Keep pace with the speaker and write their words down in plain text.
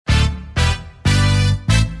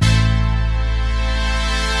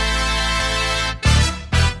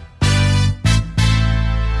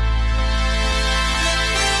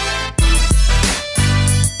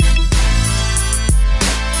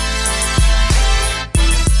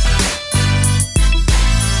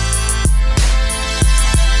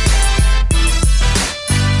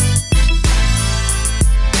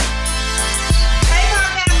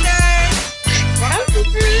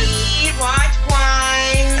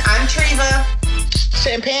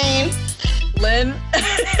Champagne. Lynn.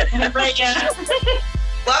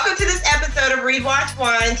 Welcome to this episode of Read, Watch,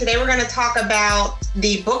 Wine. Today we're going to talk about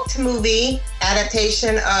the book-to-movie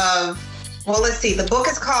adaptation of, well, let's see. The book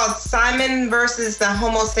is called Simon versus the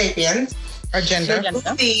Homo Sapiens. Agenda. The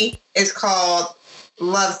movie is called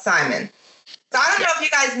Love, Simon. So I don't know if you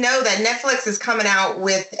guys know that Netflix is coming out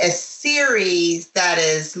with a series that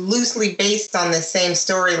is loosely based on the same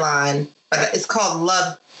storyline, but it's called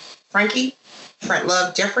Love Frankie,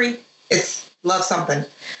 Love Jeffrey. It's Love something.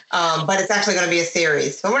 But it's actually going to be a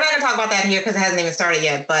series. But we're not going to talk about that here because it hasn't even started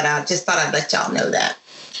yet. But I just thought I'd let y'all know that.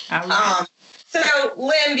 So,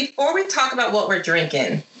 Lynn, before we talk about what we're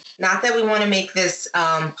drinking, not that we want to make this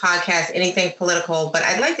podcast anything political, but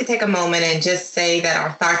I'd like to take a moment and just say that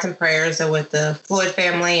our thoughts and prayers are with the Floyd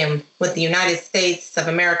family and with the United States of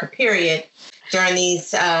America, period, during these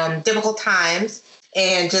difficult times,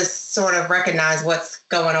 and just sort of recognize what's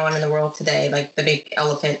going on in the world today, like the big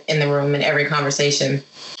elephant in the room in every conversation.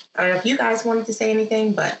 I don't know if you guys wanted to say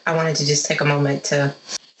anything, but I wanted to just take a moment to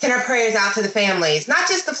send our prayers out to the families, not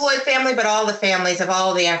just the Floyd family, but all the families of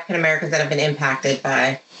all the African Americans that have been impacted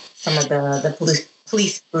by some of the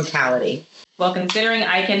police brutality. Well, considering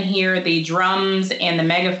I can hear the drums and the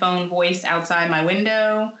megaphone voice outside my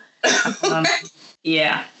window,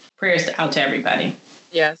 yeah, prayers out to everybody.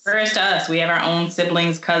 Yes. Prayers to us. We have our own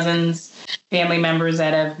siblings, cousins, family members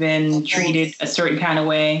that have been treated a certain kind of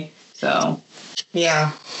way. So,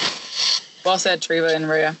 yeah. Well said, Treva and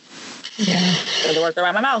Rhea. Yeah. They're the words out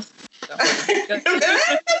of my mouth. So.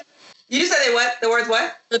 You just said they what? The words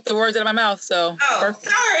what? Put the words out of my mouth, so. Oh,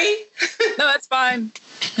 perfect. Sorry. No, that's fine.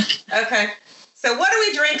 Okay. So what are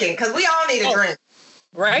we drinking? Because we all need a drink.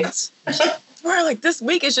 Right? We're like, this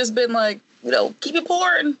week has just been like, keep it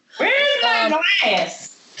pouring. Where's my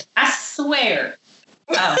glass? I swear.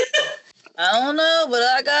 Oh. I don't know, but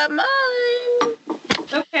I got mine.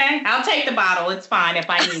 Okay. I'll take the bottle. It's fine if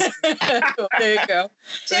I need it. There you go.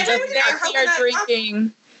 So Jen, just we are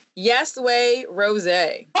drinking Yes Way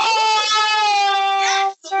Rosé. Oh!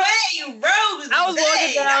 Yes Way Rosé. I was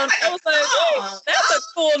walking down. I was like, hey, that's a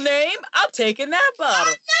cool name. I'm taking that bottle. I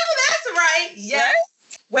know that's right. Yes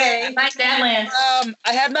Way. I like that, Lynn.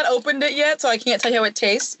 I have not opened it yet, so I can't tell you how it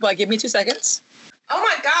tastes, but give me 2 seconds. Oh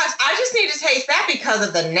my gosh. I just need to taste that because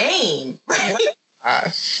of the name. I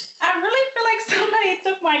really feel like somebody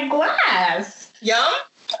took my glass. Yum?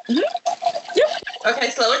 Mm-hmm. Yep. Okay,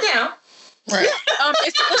 slow it down. Right.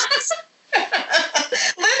 It's delicious.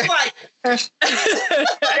 Lynn's like,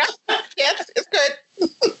 Yes, it's good.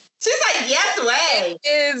 she's like, yes way.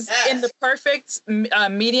 It is in the perfect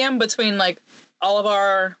medium between like all of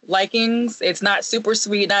our likings. It's not super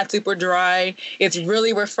sweet, not super dry. It's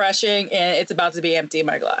really refreshing, and it's about to be empty in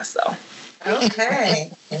my glass. So, Okay.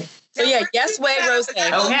 so yeah, Yes Way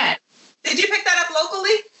Rosé. Okay. Did you pick that up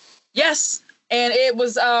locally? Yes, and it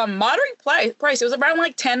was moderate price. It was around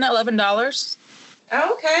like $10, $11.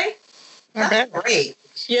 Okay. Not That's bad. great.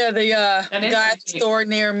 Yeah, the guy at the store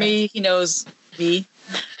near me, he knows me.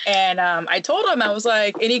 And I told him, I was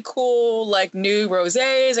like, any cool, like, new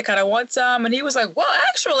rosés? I kind of want some. And he was like, well,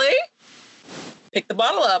 actually, pick the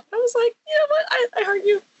bottle up. I was like, you know what? I heard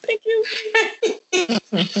you. Thank you.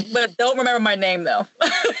 But don't remember my name, though.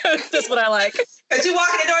 That's what I like. Because you walk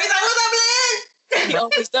in the door, he's like, what's up, Lynn? He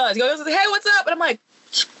always does. He goes, hey, what's up? And I'm like,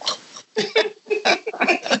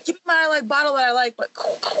 give me my, like, bottle that I like, but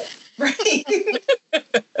Right.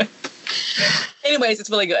 anyways, it's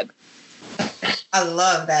really good. I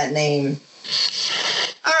love that name.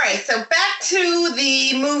 All right, so back to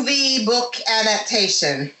the movie book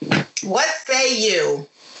adaptation. What say you?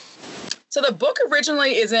 So the book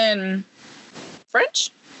originally is in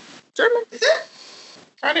French? German? Is it?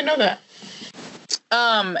 I didn't know that.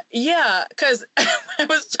 Yeah, because I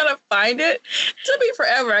was trying to find it. It took me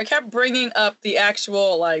forever. I kept bringing up the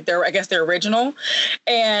actual, like, their original.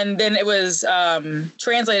 And then it was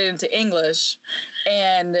translated into English,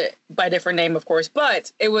 and by a different name, of course.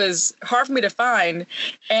 But it was hard for me to find.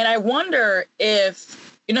 And I wonder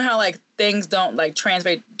if, you know how, like, things don't, like,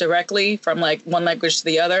 translate directly from, like, one language to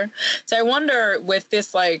the other? So I wonder with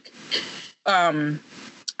this, like,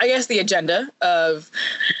 I guess the agenda of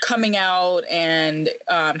coming out and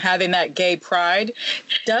having that gay pride,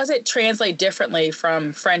 does it translate differently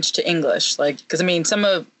from French to English? Like, because I mean, some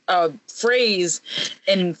of a phrase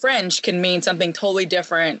in French can mean something totally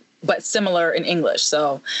different, but similar in English.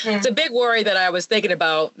 So it's a big worry that I was thinking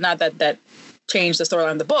about, not that changed the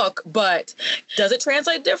storyline of the book, but does it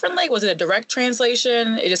translate differently? Was it a direct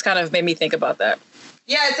translation? It just kind of made me think about that.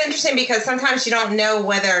 Yeah, it's interesting because sometimes you don't know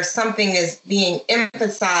whether something is being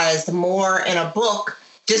emphasized more in a book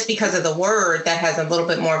just because of the word that has a little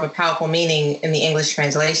bit more of a powerful meaning in the English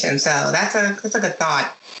translation. So that's a good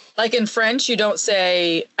thought. Like in French, you don't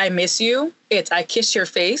say "I miss you"; it's "I kiss your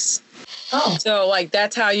face." Oh, So like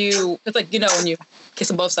that's how you. It's like when you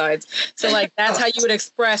kiss on both sides. So like that's how you would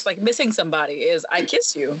express like missing somebody is "I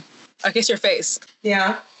kiss you," "I kiss your face."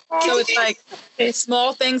 yeah. So it's like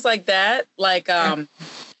small things like that. Like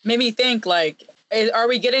made me think like, are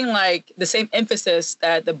we getting like the same emphasis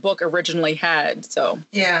that the book originally had? So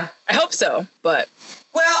Yeah. I hope so, but.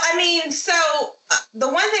 Well, I mean, so the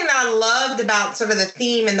one thing that I loved about sort of the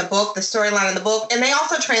theme in the book, the storyline in the book, and they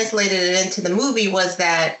also translated it into the movie, was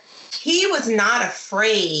that he was not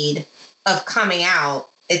afraid of coming out.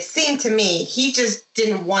 It seemed to me he just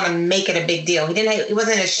didn't want to make it a big deal. He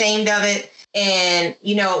wasn't ashamed of it, and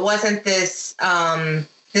it wasn't this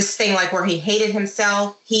this thing like where he hated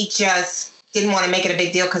himself. He just didn't want to make it a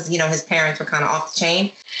big deal because, his parents were kind of off the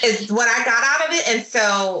chain, is what I got out of it. And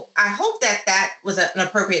so I hope that was an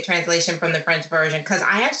appropriate translation from the French version, because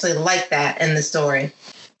I actually like that in the story.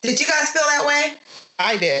 Did you guys feel that way?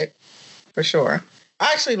 I did, for sure.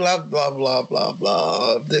 I actually love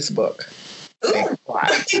this book. Ooh.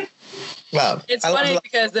 Love. It's I funny love.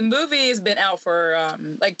 because the movie has been out for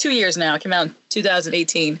like 2 years now. It came out in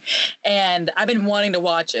 2018. And I've been wanting to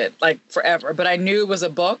watch it like forever, but I knew it was a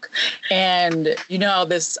book. And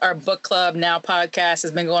our book club now podcast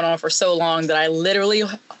has been going on for so long that I literally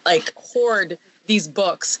like hoard these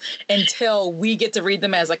books until we get to read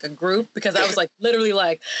them as like a group, because I was like literally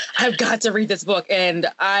like, I've got to read this book. And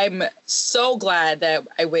I'm so glad that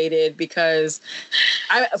I waited, because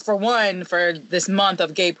for this month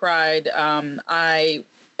of Gay Pride, I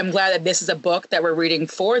am glad that this is a book that we're reading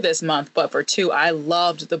for this month. But for two, I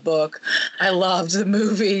loved the book. I loved the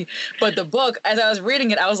movie. But the book, as I was reading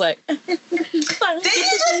it, I was like, Didn't you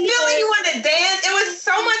just feel like you wanted to dance? It was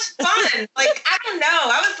so much fun. Like, I don't know.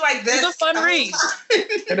 I was like this. It was a fun read.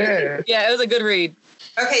 It is. Yeah, it was a good read.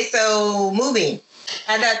 Okay, so movie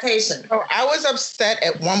adaptation. So I was upset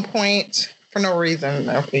at one point for no reason,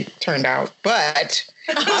 it turned out, but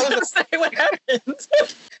I was going to say, what happened?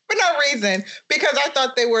 for no reason, because I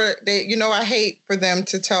thought I hate for them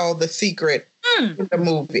to tell the secret in the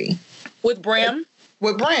movie. With Bram?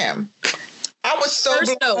 With Bram. I was so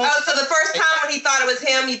First note. Oh, so the first time when he thought it was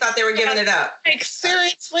him, you thought they were giving it up. like,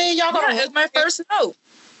 seriously, y'all Yeah, gonna it was my first note.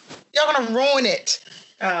 y'all gonna ruin it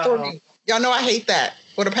for me. Y'all know I hate that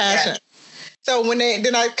with a passion. Yeah. So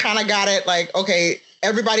then I kind of got it like, okay,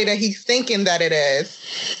 everybody that he's thinking that it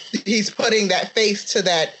is, he's putting that face to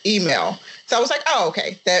that email. So I was like, oh,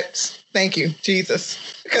 okay, thank you,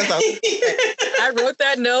 Jesus. Because I wrote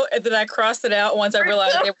that note and then I crossed it out once I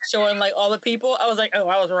realized they were showing like all the people. I was like, oh,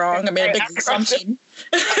 I was wrong. I made a big assumption.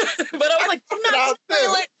 But I was like, do not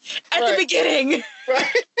spoil it at the beginning.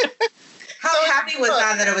 Right. How happy was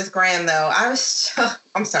I that it was Graham, though? I was so...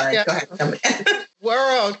 I'm sorry. Yeah. Go ahead. Tell me.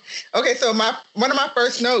 World. Okay, so one of my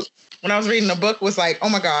first notes when I was reading the book was like, oh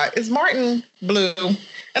my God, is Martin blue? And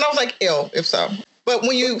I was like, ill, if so. But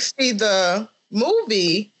when you see the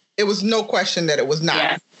movie, it was no question that it was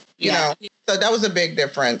not. Yeah. So that was a big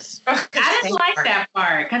difference. I didn't like that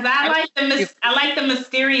part because I like the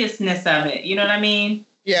mysteriousness of it. You know what I mean?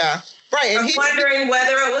 Yeah. Right. I'm wondering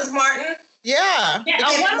whether it was Martin. Yeah. Yeah.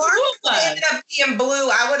 If What Martin ended up being blue,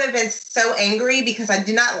 I would have been so angry because I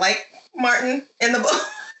do not like Martin in the book.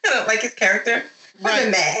 I don't like his character. I've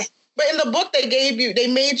been mad. But in the book, they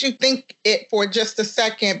made you think it for just a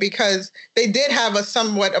second because they did have a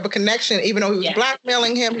somewhat of a connection. Even though he was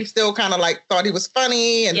blackmailing him, he still kind of like thought he was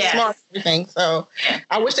funny and smart and everything. So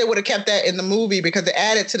I wish they would have kept that in the movie because it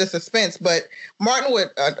added to the suspense. But Martin would,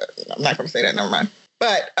 I'm not going to say that, never mind.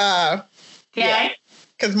 But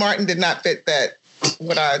because Martin did not fit that,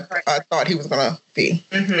 what I thought he was going to be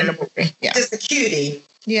in the movie. Yeah. Just a cutie.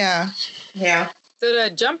 Yeah. Yeah. So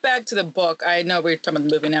to jump back to the book, I know we're talking about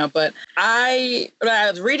the movie now, but I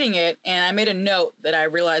was reading it and I made a note that I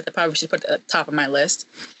realized I probably should put at the top of my list.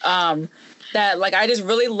 That like I just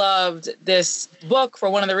really loved this book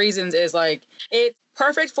for one of the reasons is like it's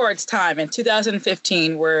perfect for its time in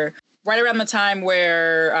 2015, where right around the time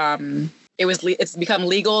where it's become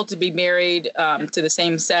legal to be married to the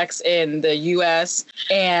same sex in the U.S.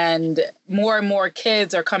 and more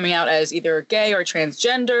kids are coming out as either gay or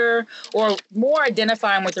transgender or more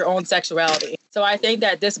identifying with their own sexuality. So I think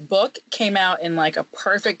that this book came out in like a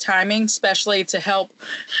perfect timing, especially to help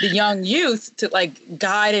the young youth to like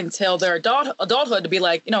guide until their adulthood to be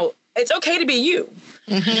like, it's okay to be you.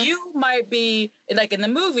 Mm-hmm. You might be like in the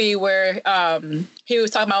movie where he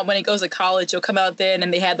was talking about when he goes to college, he'll come out then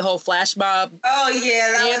and they had the whole flash mob. Oh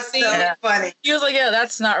yeah, that was so funny. He was like, yeah,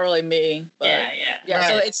 that's not really me. But, yeah. Right.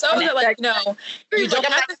 So it's so that like, you don't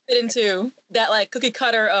have to fit into that like cookie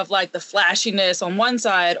cutter of like the flashiness on one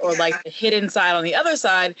side or like the hidden side on the other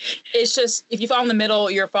side. It's just, if you fall in the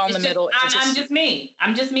middle, you're falling in the middle. I'm just me.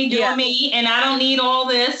 I'm just me doing me, and I don't need all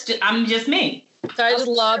this. I'm just me. So I just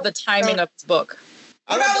love the timing of this book.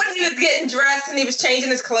 You know when he was getting dressed and he was changing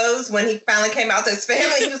his clothes when he finally came out to his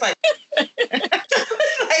family? He was like, look at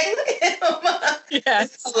him.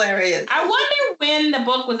 Yes. It's hilarious. I wonder when the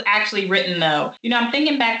book was actually written, though. I'm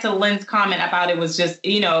thinking back to Lynn's comment about it was just,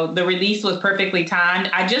 the release was perfectly timed.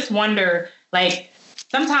 I just wonder, like,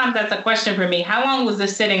 sometimes that's a question for me. How long was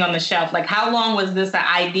this sitting on the shelf? Like, how long was this an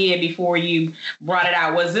idea before you brought it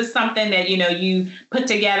out? Was this something that, you put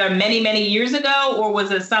together many, many years ago? Or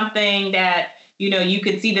was it something that, you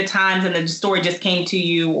could see the times and the story just came to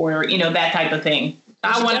you or, that type of thing?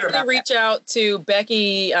 I wonder about reach out to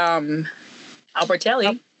Becky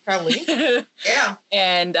Albertelli. Yeah.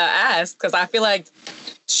 And ask, because I feel like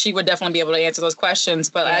she would definitely be able to answer those questions.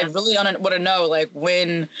 But I really want to know, like,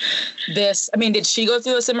 when this, did she go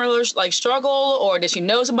through a similar, like, struggle? Or did she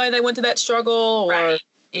know somebody that went through that struggle? Or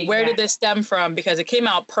where did this stem from? Because it came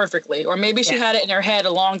out perfectly. Or maybe she had it in her head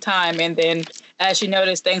a long time. And then as she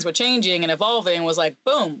noticed things were changing and evolving, was like,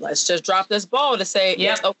 boom, let's just drop this ball to say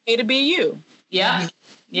it's okay to be you. Yeah.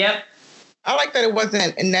 Yep. I like that it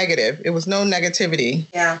wasn't negative. It was no negativity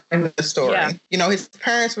in the story. Yeah. His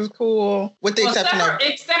parents was cool, with the exception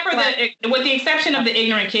with the exception of the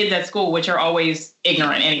ignorant kids at school, which are always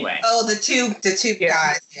ignorant anyway. Oh, the two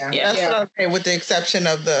guys. Yeah. That's okay, with the exception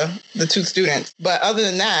of the two students. But other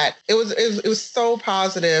than that, it was so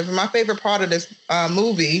positive. My favorite part of this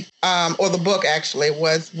movie, or the book actually,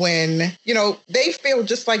 was when, they feel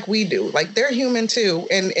just like we do. Like, they're human too.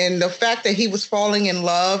 And the fact that he was falling in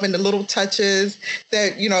love and the little touches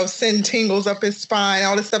that, send tingles up his spine,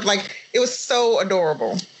 all this stuff. Like, it was so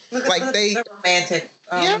adorable. Like, they so romantic.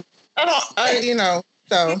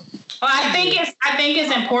 So. Well, I think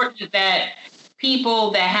it's important that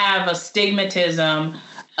people that have a stigmatism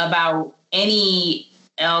about any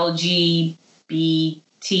LGBT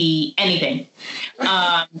anything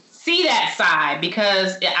see that side,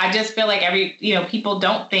 because I just feel like people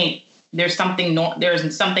don't think there's something not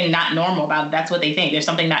normal about it. That's what they think. There's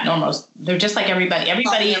something not normal. They're just like everybody.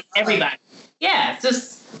 Everybody. Yeah, it's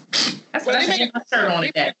just that's what I think.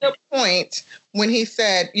 The point when he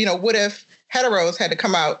said, what if heteros had to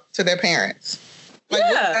come out to their parents? Like,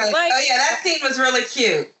 that scene was really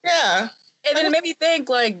cute. Yeah. And then it made me think,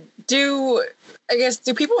 like, do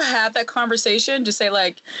people have that conversation to say,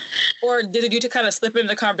 like, or did you to kind of slip into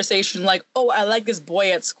the conversation like, oh, I like this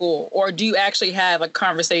boy at school? Or do you actually have a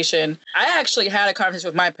conversation? I actually had a conversation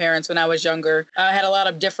with my parents when I was younger. I had a lot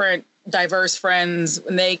of different diverse friends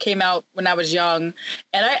when they came out when I was young.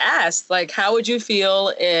 And I asked, like, how would you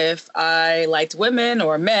feel if I liked women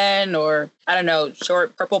or men or, I don't know,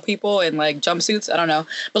 short purple people in like jumpsuits? I don't know.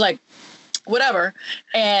 But like, whatever.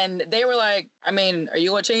 And they were like, are you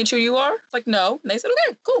going to change who you are? It's like, no. And they said,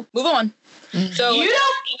 okay, cool, move on. Mm-hmm. So you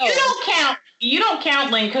don't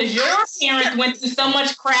count, Lynn, because your parents went through so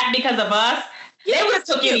much crap because of us. They would have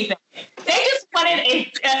took anything. They just wanted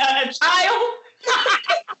a child.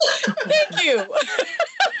 Thank you.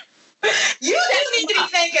 You just need to be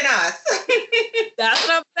thanking us. That's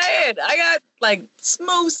what I'm saying. I got like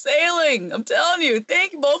smooth sailing. I'm telling you.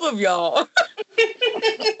 Thank both of y'all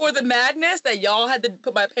for the madness that y'all had to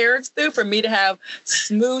put my parents through for me to have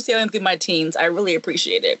smooth sailing through my teens. I really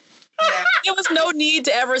appreciate it. Yeah. There was no need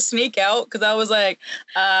to ever sneak out because I was like,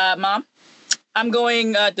 Mom, I'm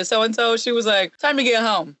going to so-and-so. She was like, time to get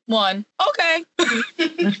home. One. Okay.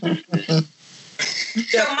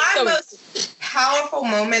 So my most powerful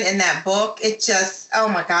moment in that book, it just, oh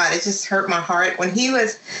my God, it just hurt my heart. When he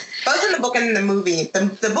was, both in the book and in the movie,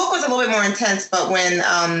 the book was a little bit more intense, but when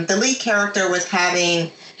the lead character was having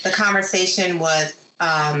the conversation with,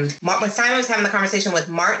 when Simon was having the conversation with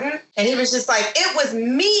Martin, and he was just like, it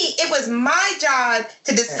was my job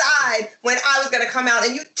to decide when I was going to come out,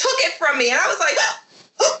 and you took it from me. And I was like,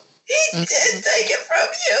 he did take it from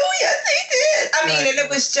you. Yes, he did. I mean, and it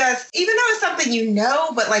was just, even though it's something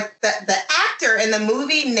but like the actor in the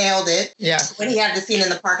movie nailed it. Yeah. When he had the scene in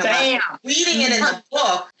the parking lot. Reading it in the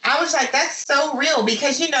book, I was like, that's so real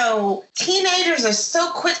because, teenagers are so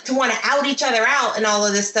quick to want to out each other out and all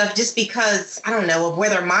of this stuff just because, I don't know, of where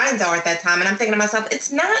their minds are at that time. And I'm thinking to myself,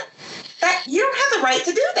 it's not that you don't have the right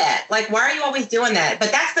to do that. Like, why are you always doing that?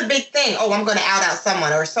 But that's the big thing. Oh, I'm going to out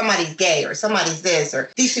someone, or somebody's gay, or somebody's this, or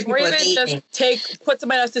these two people are dating. Just put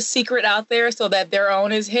somebody else's secret out there so that their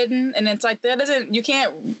own is hidden. And it's like, you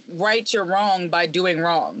can't right your wrong by doing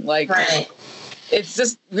wrong. Like, right. It's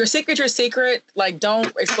just your secret. Like,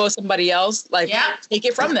 don't expose somebody else. Like, take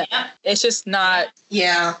it from them. It's just not.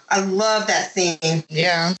 Yeah, I love that scene.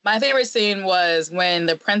 Yeah. My favorite scene was when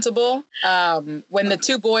the principal, when the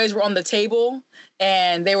two boys were on the table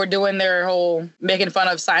and they were doing their whole making fun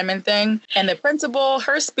of Simon thing. And the principal,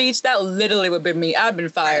 her speech, that literally would have been me. I've been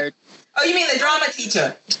fired. Oh, you mean the drama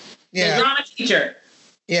teacher? Yeah. The drama teacher.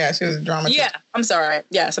 Yeah, she was a drama teacher. Yeah, I'm sorry.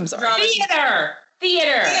 Yes, I'm sorry. Theater.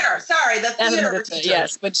 Sorry, the theater teacher.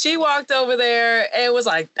 Yes, but she walked over there and it was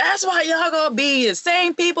like, that's why y'all gonna be the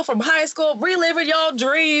same people from high school, reliving y'all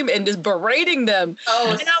dream and just berating them.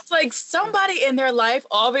 Oh. And I was like, somebody in their life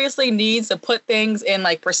obviously needs to put things in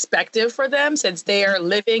like perspective for them since they are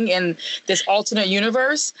living in this alternate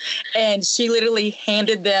universe. And she literally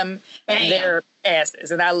handed them their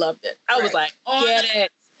asses, and I loved it. I was like, get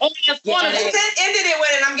it. Oh, just one of them. Ended it with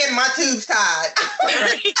it. I'm getting my tubes tied.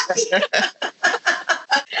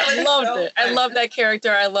 I loved it. I love that character.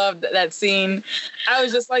 I loved that scene. I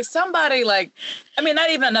was just like, somebody like, I mean, not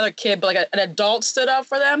even another kid, but like an adult stood up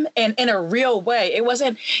for them and in a real way. It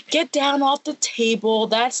wasn't get down off the table.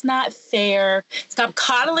 That's not fair. Stop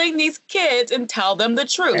coddling these kids and tell them the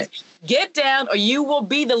truth. Right. Get down or you will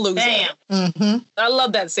be the loser. Damn. Mm-hmm. I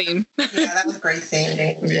love that scene. Yeah, that was a great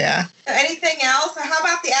scene. Yeah. Anything else? How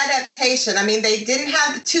about the adaptation? I mean, they didn't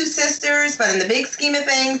have the two sisters, but in the big scheme of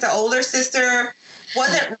things, the older sister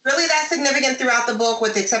wasn't really that significant throughout the book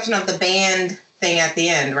with the exception of the band thing at the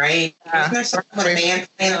end, right? Wasn't there something with a band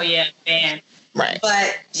thing? Oh, yeah, band. Right.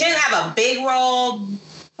 But she didn't have a big role,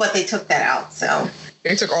 but they took that out, so.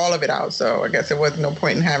 They took all of it out, so I guess there was no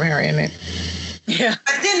point in having her in it. Yeah.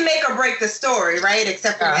 It didn't make or break the story, right?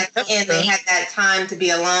 Except for at the end, they had that time to be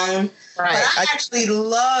alone. Right. But I actually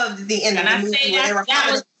loved the end of the movie where they were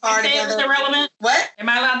having a car together. It was irrelevant? What? Am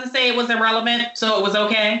I allowed to say it was irrelevant, so it was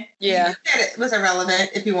okay? Yeah. You said it was irrelevant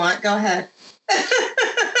if you want. Go ahead.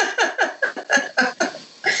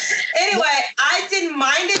 Anyway, I didn't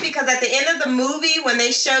mind it because at the end of the movie, when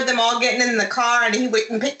they showed them all getting in the car and he went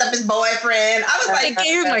and picked up his boyfriend, I was like, they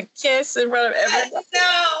gave him a kiss in front of everyone.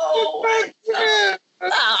 No.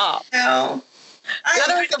 Oh. No. That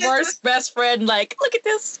was the worst best friend. Like, look at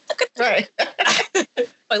this. Look at this. Right.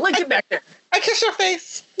 Like, look, get back there. I kiss your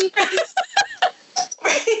face. In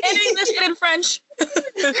English and in French.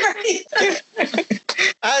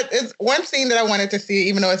 It's one scene that I wanted to see,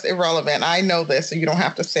 even though it's irrelevant. I know this, so you don't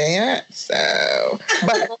have to say it. So,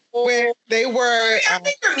 but where they were, I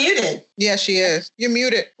think you're muted. Yeah, she is. You're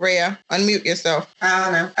muted, Rhea. Unmute yourself. I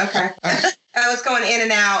don't know. Okay. Oh, it's going in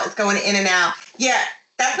and out. It's going in and out. Yeah.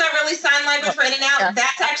 That's not really sign language for in and out. Yeah.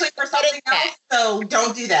 That's actually for something else. So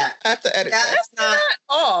don't do that. I have to edit that. That's not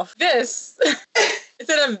off. This.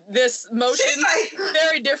 Instead of this motion, like,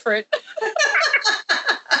 very different.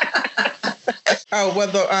 Oh,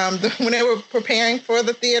 well, when they were preparing for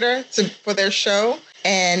the theater for their show,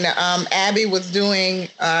 and Abby was doing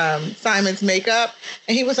Simon's makeup,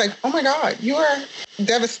 and he was like, "Oh my God, you are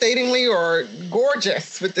devastatingly or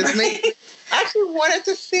gorgeous with this makeup." I actually wanted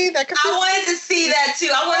to see that. I wanted to see that too.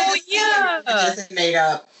 I wanted to see this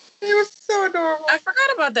makeup. He was so adorable. I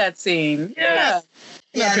forgot about that scene. Yeah.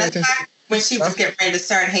 Yeah, that's when she was getting ready to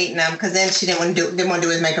start hating him because then she didn't want to do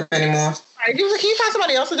his makeup anymore. Right. He was like, "Can you find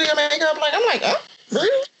somebody else to do your makeup?" I'm like, oh,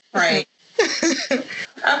 really? Right.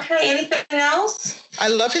 Okay. Anything else? I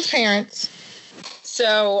love his parents.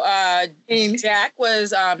 So Jack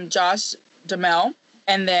was Josh Duhamel,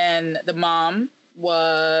 and then the mom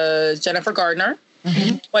was Jennifer Gardner,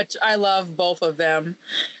 which I love both of them.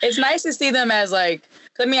 It's nice to see them as like,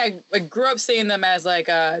 I mean, I grew up seeing them as like,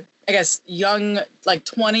 I guess young, like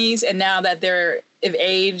 20s. And now that they've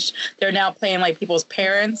aged, they're now playing like people's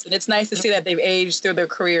parents. And it's nice to see that they've aged through their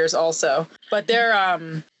careers also. But their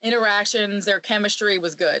interactions, their chemistry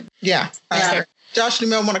was good. Yeah. Josh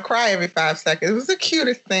Duhamel want to cry every 5 seconds. It was the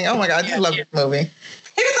cutest thing. Oh my God, I just love this movie.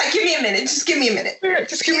 He was like, "Give me a minute. Just give me a minute.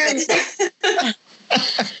 Just give me a minute."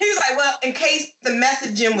 He was like, "Well, in case the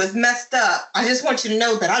messaging was messed up, I just want you to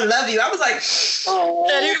know that I love you." I was like, "Oh,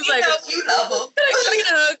 and he was like, you love him."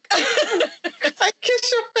 I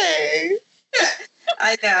kiss your face.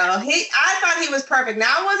 I know. I thought he was perfect.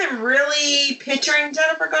 Now I wasn't really picturing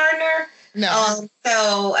Jennifer Gardner. No.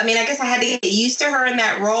 So I mean, I guess I had to get used to her in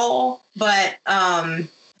that role, but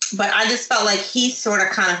I just felt like he's sort of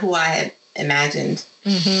kind of who I had imagined.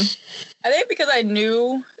 Mm-hmm. I think because I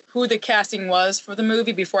knew who the casting was for the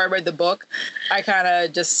movie before I read the book. I kind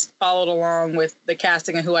of just followed along with the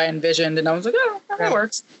casting and who I envisioned, and I was like, oh, that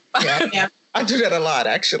works. Yeah. I do that a lot,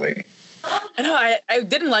 actually. I know I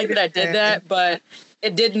didn't like that I did that, but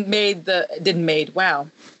it didn't make the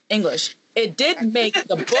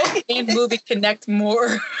book and movie connect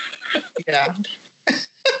more. Yeah.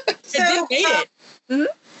 So, made it. Mm-hmm.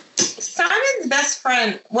 Simon's best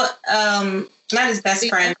friend, not his best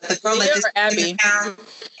friend, but the girl that just Abby.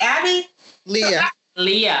 Abby? Leah,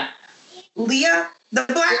 the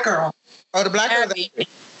black girl. Oh, the black girl.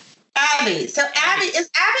 Abby. So Abby, is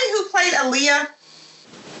Abby who played Aaliyah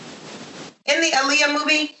in the Aaliyah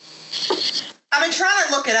movie? I've been trying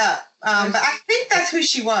to look it up, but I think that's who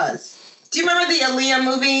she was. Do you remember the Aaliyah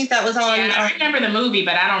movie that was on? Yeah, I remember the movie,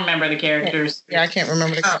 but I don't remember the characters. Yeah, I can't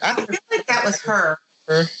remember the I feel like that was her.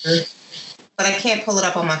 But I can't pull it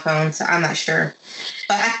up on my phone, so I'm not sure.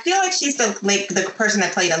 But I feel like she's the person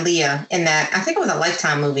that played Aaliyah in that. I think it was a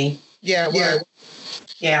Lifetime movie. Yeah, it was.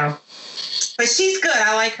 Yeah. But she's good.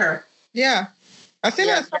 I like her. Yeah. I've seen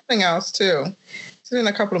her in something else, too. She's in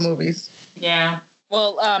a couple of movies. Yeah.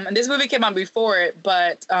 Well, and this movie came out before it,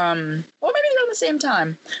 but, maybe around the same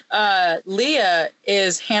time. Leah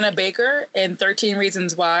is Hannah Baker in 13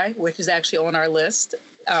 Reasons Why, which is actually on our list.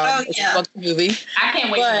 It's a book movie. I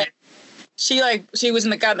can't wait for that. She was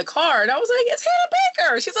got in the car, and I was like, it's Hannah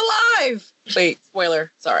Baker. She's alive. Wait,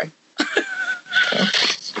 spoiler. Sorry.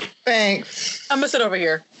 Thanks. I'm going to sit over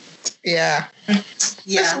here. Yeah.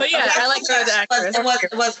 Yeah. But yeah, I like her as an actress. It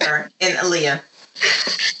was her in Aaliyah.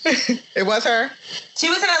 It was her? She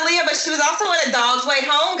was in Aaliyah, but she was also in A Dog's Way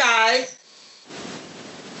Home, guys.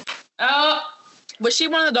 Oh. Was she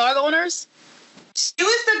one of the dog owners? She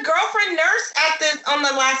was the girlfriend nurse on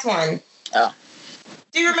the last one. Oh.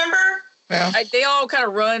 Do you remember? Yeah. They all kind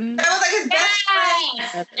of run. That was like his best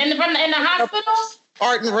friend. In the hospital?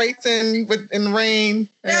 Art and racing in the rain.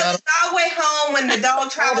 Yeah, The Dog Way Home, when the dog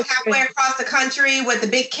traveled halfway across the country with the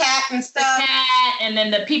big cat and stuff. The cat, and then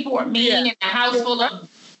the people were mean in the house full of...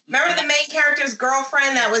 Remember the main character's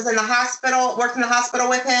girlfriend that was in the hospital, worked in the hospital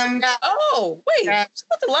with him? Yeah. Oh, wait. Yeah. She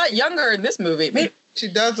looks a lot younger in this movie. Maybe. She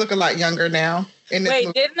does look a lot younger now. In this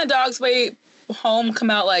movie. Didn't The Dog's Way Home come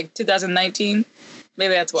out like 2019?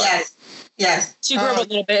 Maybe that's why. Yes. She grew up a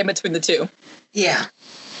little bit in between the two. Yeah.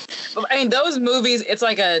 I mean, those movies, it's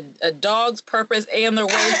like a dog's purpose and their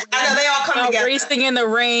way. I know, they all come together. Racing in the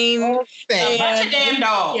rain. A bunch of damn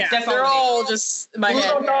dogs. Yeah, that's they're all just in my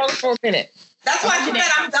head. Dogs for a minute. That's why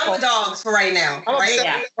I'm done with dogs for right now. Right?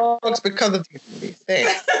 Yeah. Dogs because of these movies. You're the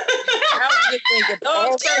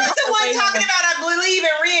one talking about I believe in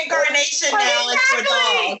reincarnation now into a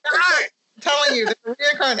dog. I'm telling you, they're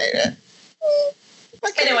reincarnated.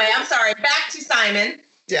 Anyway, I'm sorry. Back to Simon.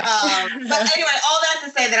 Yeah. But anyway, all that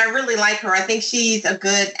to say that I really like her. I think she's a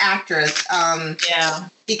good actress. Yeah.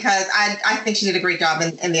 Because I think she did a great job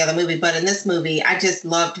in the other movie. But in this movie, I just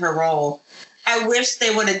loved her role. I wish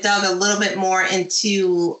they would have dug a little bit more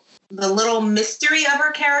into the little mystery of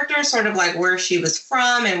her character, sort of like where she was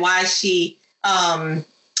from and why she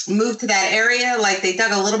moved to that area. Like they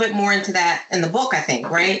dug a little bit more into that in the book, I think,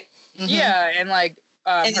 right? Mm-hmm. Yeah, and like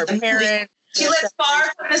her parents. She lived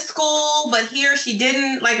far from the school, but here she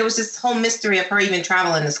didn't. Like, it was this whole mystery of her even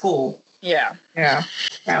traveling to school. Yeah. Yeah.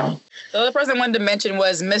 So. The other person I wanted to mention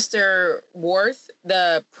was Mr. Worth,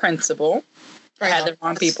 the principal. I had the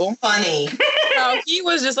wrong people. Funny. He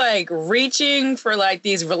was just like reaching for like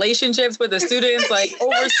these relationships with the students, like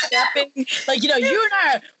overstepping. Like, you and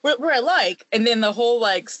I, we're alike. And then the whole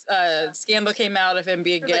like scandal came out of him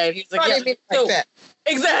being gay. He's like, yeah, like that.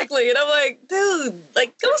 Exactly. And I'm like, dude,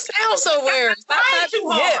 like, go sound somewhere. Stop too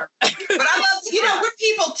hard. But I love, we're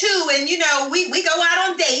people too. And, we go out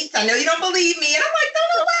on dates. I know you don't believe me. And I'm like,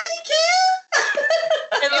 don't nobody care.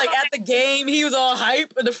 And like at the game, he was all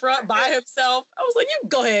hype in the front by himself. I was like, you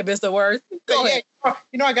go ahead, Mr. Worth. Go ahead.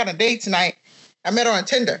 I got a date tonight. I met her on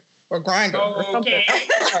Tinder or Grindr. Oh, okay.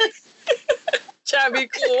 Try to be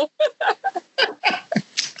cool.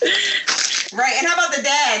 Right, and how about the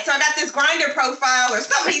dad? So I got this Grindr profile or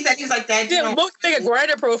something. He said he was like, Dad, yeah, look like a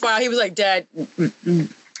Grindr profile. He was like, Dad,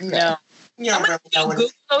 no. You I'm gonna Google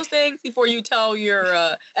those things before you tell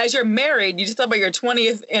your as you're married, you just talk about your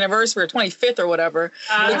 20th anniversary or 25th or whatever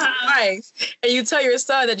with your wife, and you tell your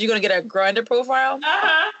son that you're gonna get a Grindr profile.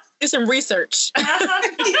 Do some research. Like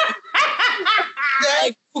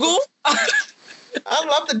Google. I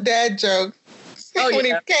love the dad joke. When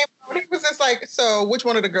he came out, he was just like, so which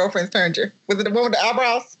one of the girlfriends turned you? Was it the one with the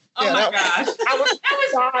eyebrows? Oh my gosh. I was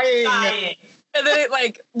dying. And then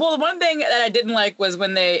the one thing that I didn't like was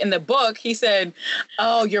when in the book, he said,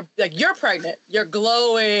 "Oh, you're pregnant. You're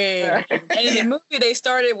glowing." And in the movie, they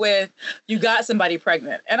started with, "You got somebody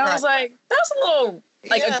pregnant." And I was like, that's a little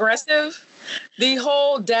aggressive. The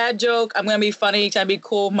whole dad joke, "I'm going to be funny, trying to be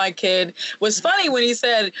cool with my kid," was funny when he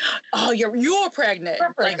said, "Oh, you're pregnant.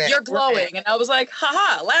 You're glowing." Right. And I was like,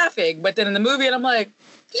 haha, laughing. But then in the movie, and I'm like,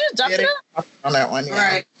 "You just jumped it up?" On that one, yeah.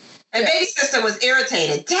 Right. And baby sister was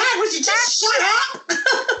irritated. "Dad, would you just shut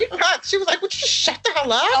up?" She was like, "Would you shut the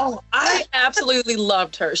hell up?" Oh, I absolutely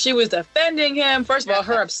loved her. She was defending him. First of all,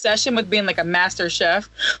 her obsession with being a master chef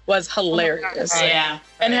was hilarious. Oh, yeah.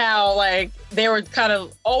 And how they were kind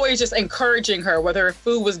of always just encouraging her, whether her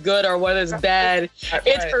food was good or whether it's bad. Right.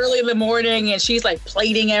 It's early in the morning and she's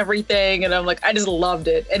plating everything. And I'm like, I just loved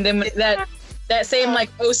it. And then that same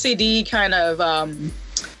OCD kind of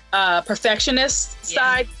perfectionist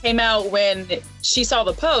side came out when she saw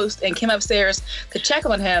the post and came upstairs to check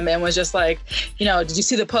on him and was just like, "Did you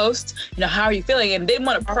see the post? How are you feeling?" And didn't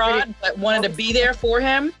want to prod, but wanted to be there for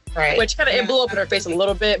him. Right. Which kind of it blew up in her face a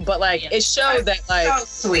little bit, but it showed that so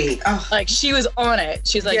sweet. Oh. She was on it.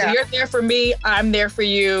 She's like, "You're there for me. I'm there for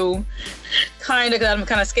you." Kind of, because I'm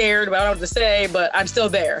kind of scared, but I don't know what to say. But I'm still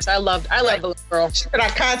there. So I love the little girl. She said, "I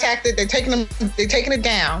contacted. They're taking it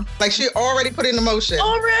down. She already put it in motion.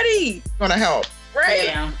 Already gonna help. Right?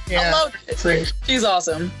 Yeah. I love it. Sweet. She's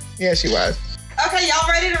awesome. Yeah, she was. Okay, y'all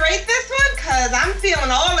ready to rate this one? Because I'm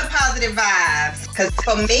feeling all the positive vibes. Because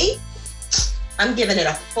for me, I'm giving it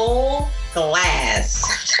a full glass.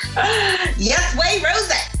 Yes, way,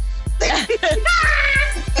 Rose.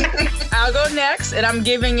 I'll go next, and I'm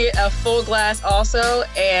giving it a full glass also.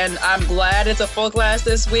 And I'm glad it's a full glass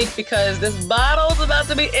this week because this bottle's about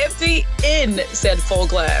to be empty in said full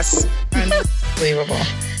glass. Unbelievable.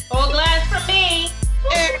 Full glass from me.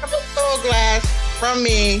 And a full glass from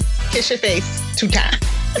me. Kiss your face 2 times.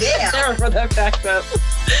 Yeah. Sarah for that back up.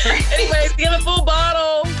 Anyways, give a full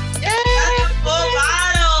bottle. Yeah. Full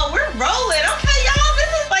bottle. We're rolling. Okay, y'all.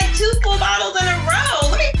 This is 2 full bottles in a row.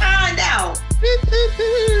 Let me find out.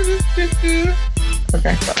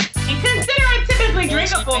 Okay. And considering typically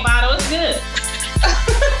drink a full bottle, it's good.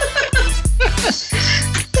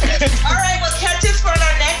 All right, well, catch us for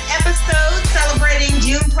our next episode celebrating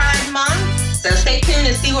June Pride Month. So stay tuned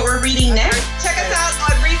and see what we're reading next. Check us out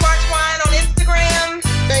on Rewatch Wine on Instagram,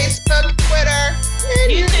 Facebook, Twitter,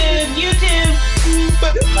 YouTube.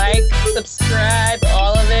 Subscribe,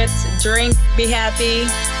 all of it. Drink, be happy.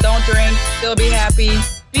 Don't drink, still be happy.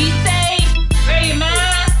 Be safe. Wear your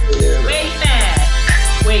mask. Wear your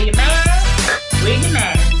mask. Wear your mask. Wear your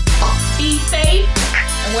mask. Be safe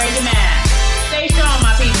and wear your mask. Stay strong,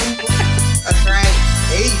 my people. That's right.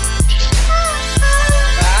 Hey.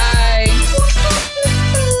 Bye.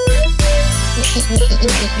 We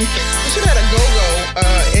should have had a go-go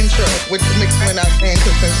intro with the mix when I saying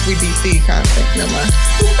because since we DC content. Never mind.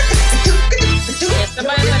 If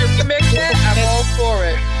somebody had to remix that, I'm all for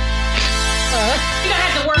it. We're gonna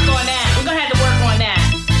have to work on that.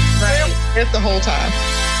 Right. Dance the whole time.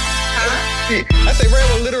 Huh? I say Ray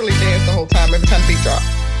will literally dance the whole time every time beat drop.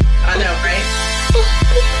 I know, right?